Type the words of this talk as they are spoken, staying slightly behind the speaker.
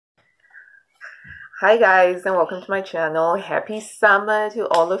Hi guys, and welcome to my channel. Happy summer to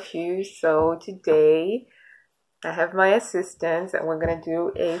all of you. So today I have my assistant and we're going to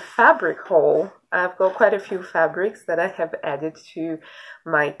do a fabric haul. I've got quite a few fabrics that I have added to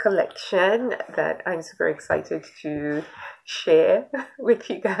my collection that I'm super excited to share with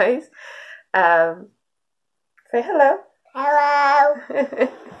you guys. Say hello. Hello. So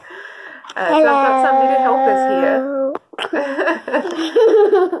I've got somebody to help us here.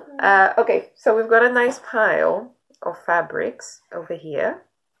 Okay, so we've got a nice pile of fabrics over here.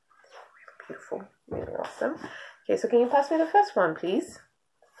 Beautiful, really awesome. Okay, so can you pass me the first one, please?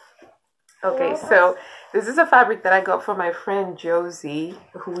 Okay, so this is a fabric that I got from my friend Josie,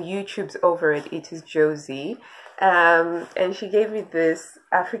 who YouTubes over it. It is Josie. And she gave me this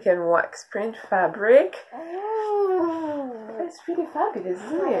African wax print fabric. It's pretty fabulous,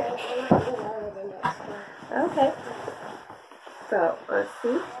 isn't it? Okay. So, let's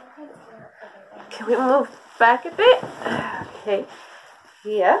see. Can we move back a bit? Okay.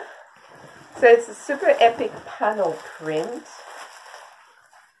 Here. So it's a super epic panel print.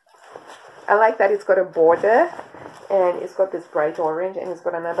 I like that it's got a border and it's got this bright orange and it's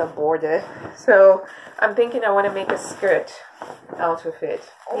got another border. So I'm thinking I want to make a skirt out of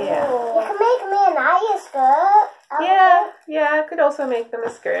it. Yeah. You can make me an eye skirt. Yeah, I could also make them a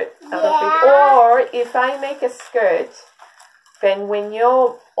skirt out of it. Or if I make a skirt, then when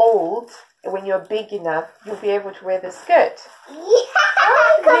you're old, when you're big enough, you'll be able to wear the skirt. Make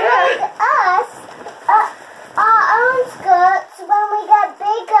us our own skirts when we get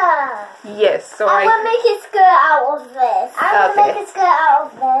bigger. Yes, so I will make a skirt out of this. I will make a skirt out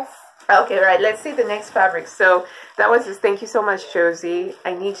of this. Okay, right, let's see the next fabric. So that was just, thank you so much, Josie.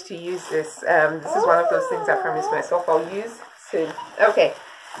 I need to use this. This is one of those things I promised myself I'll use soon. Okay,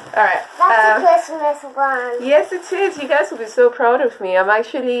 all right. That's a Christmas one. Yes, it is. You guys will be so proud of me. I'm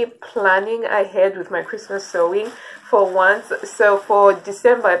actually planning ahead with my Christmas sewing for once. So for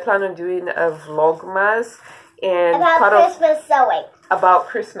December, I plan on doing a vlogmas and about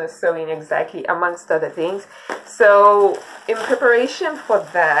Christmas sewing, exactly, amongst other things. So in preparation for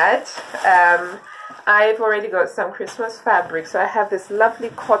that, I've already got some Christmas fabric. So I have this lovely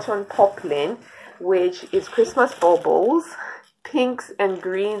cotton poplin, which is Christmas baubles, pinks and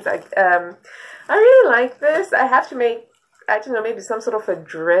greens. I really like this. I have to make, I don't know, maybe some sort of a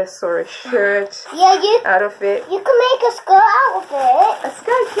dress or a shirt out of it. You can make a skirt out of it. A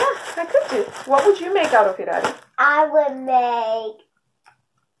skirt, yeah, I could do. What would you make out of it, Addie? I would make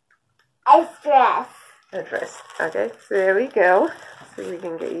a dress. A dress. Okay, so there we go. So we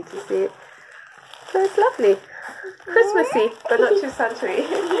can get you to see it. So it's lovely. Christmassy, but not too Suntory.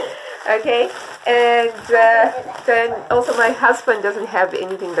 Okay, and then also my husband doesn't have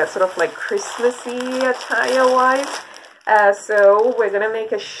anything that's sort of like Christmassy attire-wise. So we're going to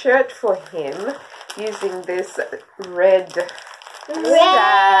make a shirt for him using this red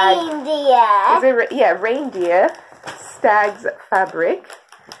reindeer stag's fabric.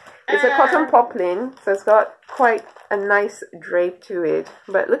 It's a cotton poplin, so it's got quite a nice drape to it.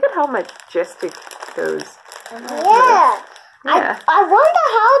 But look at how majestic those. Yeah. I wonder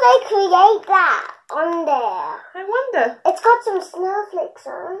how they create that on there. I wonder. It's got some snowflakes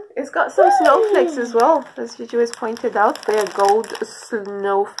on. It's got some snowflakes as well, as you just pointed out. They're gold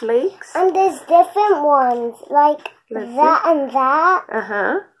snowflakes. And there's different ones, like and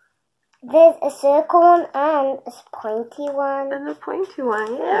that. There's a circle one and a pointy one. And a pointy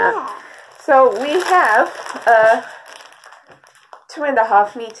one, yeah. So we have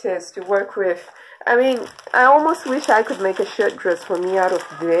 2.5 meters to work with. I mean, I almost wish I could make a shirt dress for me out of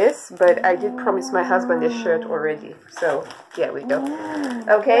this, but I did promise my husband a shirt already. So, here we go.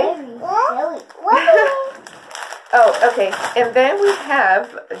 Okay? Oh, okay. And then we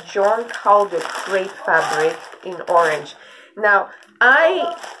have John Calder crepe fabric in orange. Now,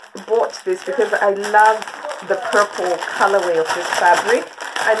 I bought this because I love the purple colorway of this fabric.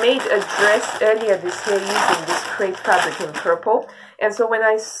 I made a dress earlier this year using this crepe fabric in purple. And so when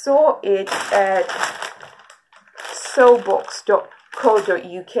I saw it at sewbox.co.uk,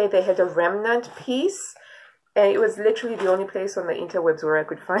 they had a remnant piece. And it was literally the only place on the interwebs where I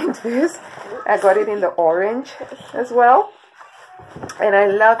could find this. I got it in the orange as well. And I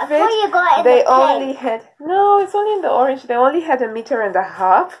love it. You got it they only had, no, it's only in the orange. They only had 1.5 meters.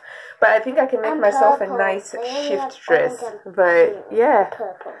 But I think I can make myself a nice shift dress. But yeah.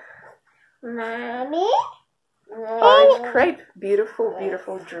 Mommy? Orange crepe. Beautiful,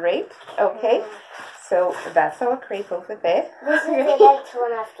 beautiful drape. Okay. So that's our crepe over there. This is the next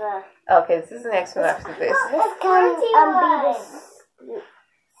one after. Okay, this is the next one after this.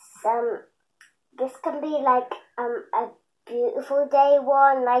 This can be like a beautiful day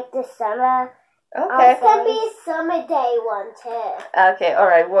one, like the summer Okay. It's going to be a summer day one too. Okay, all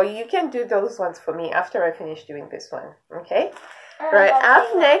right. Well, you can do those ones for me after I finish doing this one. Okay? Right,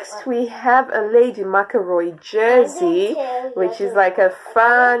 up next we have a Lady McElroy jersey, which is like a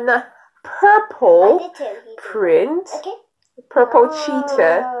fun purple print. Purple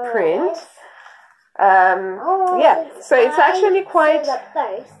cheetah print. Yeah, so it's actually quite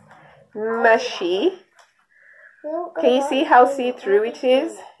mushy. Can you see how see-through it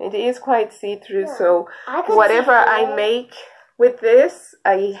is? It is quite see-through, so whatever I make with this,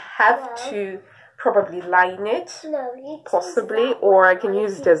 I have to probably line it, possibly, or I can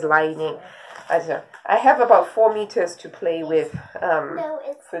use it as lining. I have about 4 meters to play with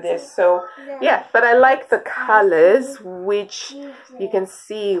for this, so yeah, but I like the colors, which you can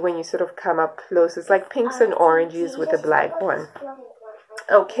see when you sort of come up close. It's like pinks and oranges with a black one.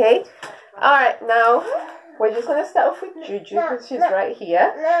 Okay, all right, now we're just going to start off with Juju, because she's right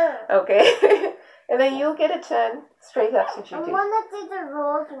here. Okay. And then you'll get a turn straight after Juju. I want to do the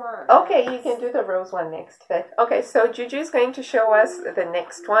rose one. Okay, you can do the rose one next then. Okay, so Juju is going to show us the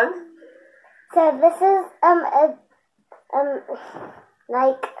next one. So this is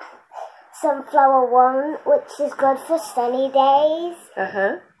like sunflower one, which is good for sunny days.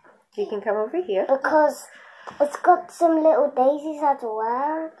 You can come over here. Because it's got some little daisies as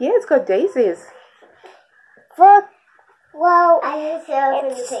well. Yeah, it's got daisies. Well, well,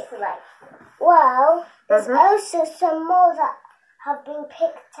 there's also some more that have been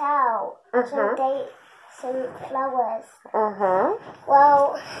picked out. Some flowers.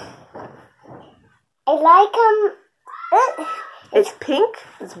 Well, I like It's pink.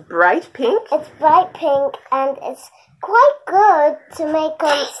 It's bright pink. It's bright pink, and it's quite good to make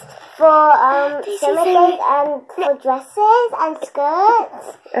for summer and for dresses and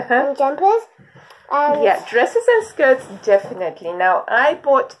skirts and jumpers. Yeah, dresses and skirts, definitely. Now, I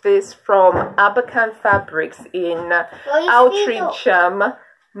bought this from Abercan Fabrics in Outreach,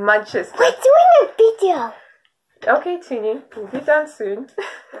 Manchester. We're doing a video. Okay, Tini, we'll be done soon.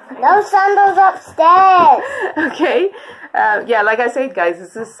 No sandals upstairs. Okay. Yeah, like I said, guys,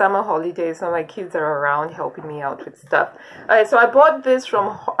 this is summer holidays, so my kids are around helping me out with stuff. Alright, so I bought this from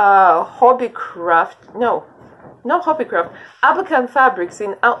Hobbycraft. No, not Hobbycraft. Abercan Fabrics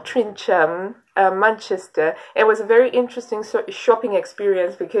in Outreach, Manchester. It was a very interesting shopping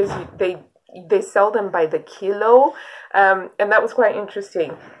experience because they sell them by the kilo, and that was quite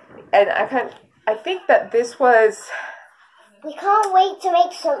interesting. And I think that this was. We can't wait to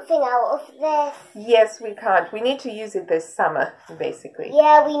make something out of this. Yes, we can't. We need to use it this summer, basically.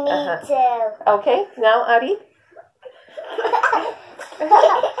 Yeah, we need to. Okay, now Ari.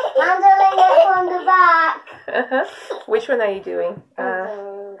 Handling it from the back. Which one are you doing?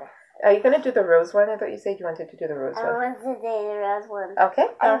 Are you going to do the rose one? I thought you said you wanted to do the rose one. I want to do the rose one. Okay.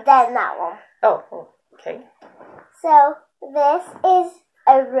 And then that one. Oh, okay. So, this is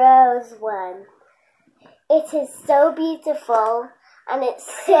a rose one. It is so beautiful, and it's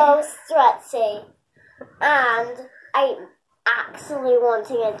so stretchy. And I'm actually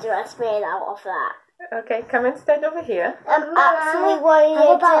wanting a dress made out of that. Okay, come and stand over here. I'm actually wanting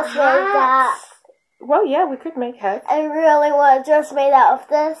a dress made that. Well, yeah, we could make hats. I really want a dress made out of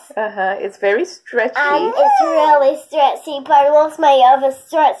this. It's very stretchy. And it's really stretchy, but I want my other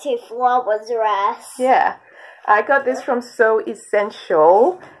stretchy flower dress. Yeah. I got this from So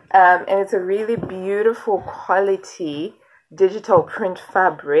Essential, and it's a really beautiful quality digital print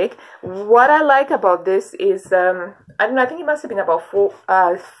fabric. What I like about this is, I don't know, I think it must have been about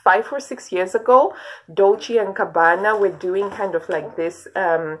 5 or 6 years ago, Dolce & Gabbana were doing kind of like this,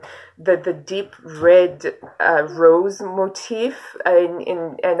 the deep red rose motif,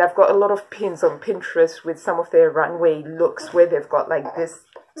 and I've got a lot of pins on Pinterest with some of their runway looks where they've got like this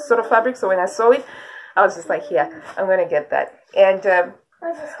sort of fabric. So when I saw it, I was just like, yeah, I'm going to get that. And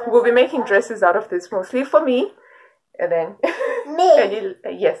we'll be making dresses out of this, mostly for me. And then me.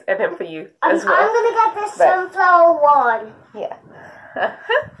 Yes, and then for you as well. I'm gonna get this sunflower one. Yeah.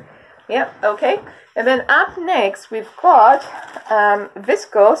 Yeah, okay. And then up next we've got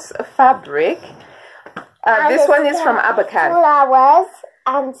viscose fabric. This one is from Abercan. Flowers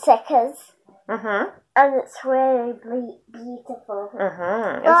and stickers. And it's really beautiful.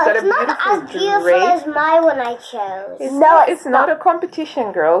 It's not as beautiful as my one I chose. It's not a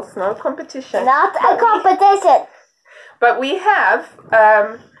competition, girls. It's not a competition. Not a competition. But we have,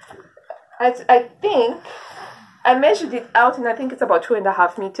 I think, I measured it out, and I think it's about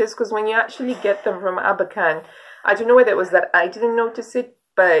 2.5 meters, because when you actually get them from Abercan, I don't know whether it was that I didn't notice it,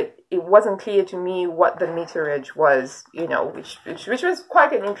 but it wasn't clear to me what the meterage was, you know, which was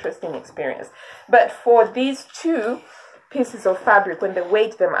quite an interesting experience. But for these two, pieces of fabric. When they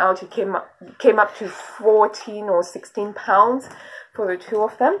weighed them out, it came up to 14 or 16 pounds for the two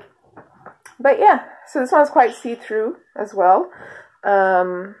of them. But yeah, so this one's quite see-through as well.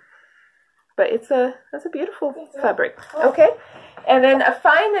 But it's a beautiful fabric. Okay, and then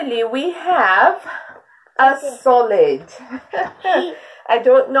finally we have a solid. I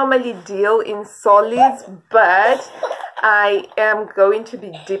don't normally deal in solids, but I am going to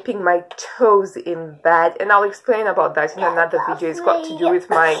be dipping my toes in that, and I'll explain about that in another video. It's got to do with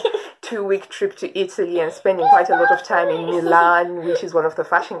my 2-week trip to Italy and spending quite a lot of time in Milan, which is one of the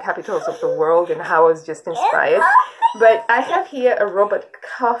fashion capitals of the world, and how I was just inspired. But I have here a Robert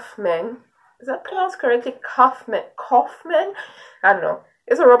Kaufman. Is that pronounced correctly? Kaufman? I don't know.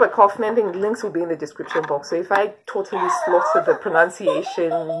 It's a Robert Kaufman thing. Links will be in the description box. So if I totally slaughter the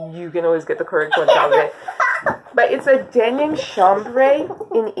pronunciation, you can always get the correct one down there. But it's a denim chambray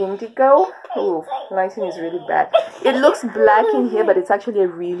in indigo. Oh, lighting is really bad. It looks black in here, but it's actually a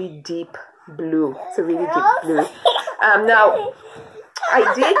really deep blue. It's a really deep blue. Now,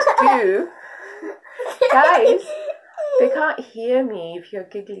 I did do... Guys, they can't hear me if you're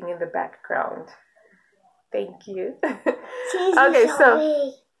giggling in the background. Thank you. Okay,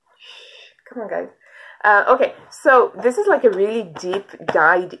 so... Come on, guys. Okay, so this is like a really deep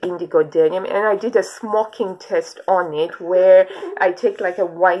dyed indigo denim, and I did a smocking test on it where I take like a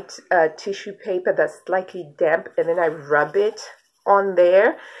white tissue paper that's slightly damp, and then I rub it on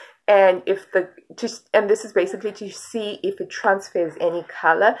there, and and this is basically to see if it transfers any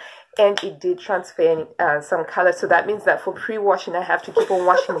color, and it did transfer some color. So that means that for pre-washing I have to keep on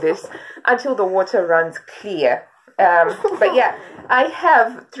washing this until the water runs clear. But yeah, I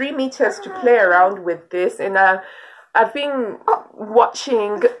have 3 meters to play around with this, and I've been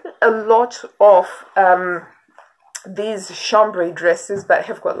watching a lot of these chambray dresses that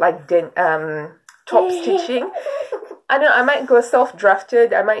have got like top stitching. I know I might go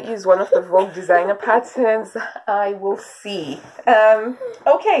self-drafted. I might use one of the Vogue designer patterns. I will see.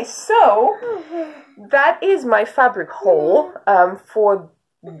 Okay, so that is my fabric haul for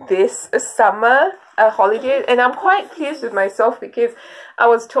this summer holiday, and I'm quite pleased with myself because I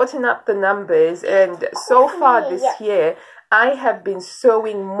was totting up the numbers, and so far this year I have been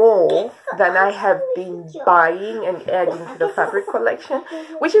sewing more than I have been buying and adding to the fabric collection,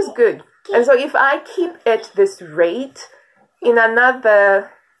 which is good. And so if I keep at this rate, in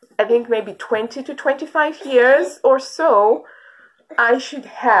another, I think maybe 20 to 25 years or so, I should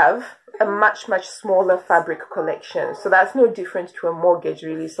have a much smaller fabric collection. So that's no different to a mortgage,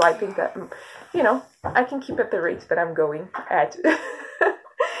 really. So I think that, you know, I can keep at the rate that I'm going at.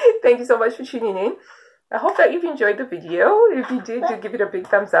 Thank you so much for tuning in. I hope that you've enjoyed the video. If you did, do give it a big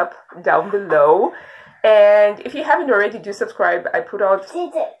thumbs up down below. And if you haven't already, do subscribe. I put out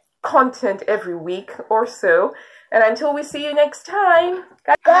content every week or so. And until we see you next time.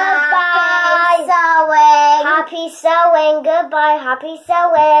 Goodbye, sewing. Happy sewing. Goodbye. Happy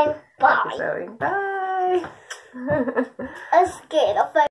sewing. Bye. Happy sewing. Bye. I'm scared of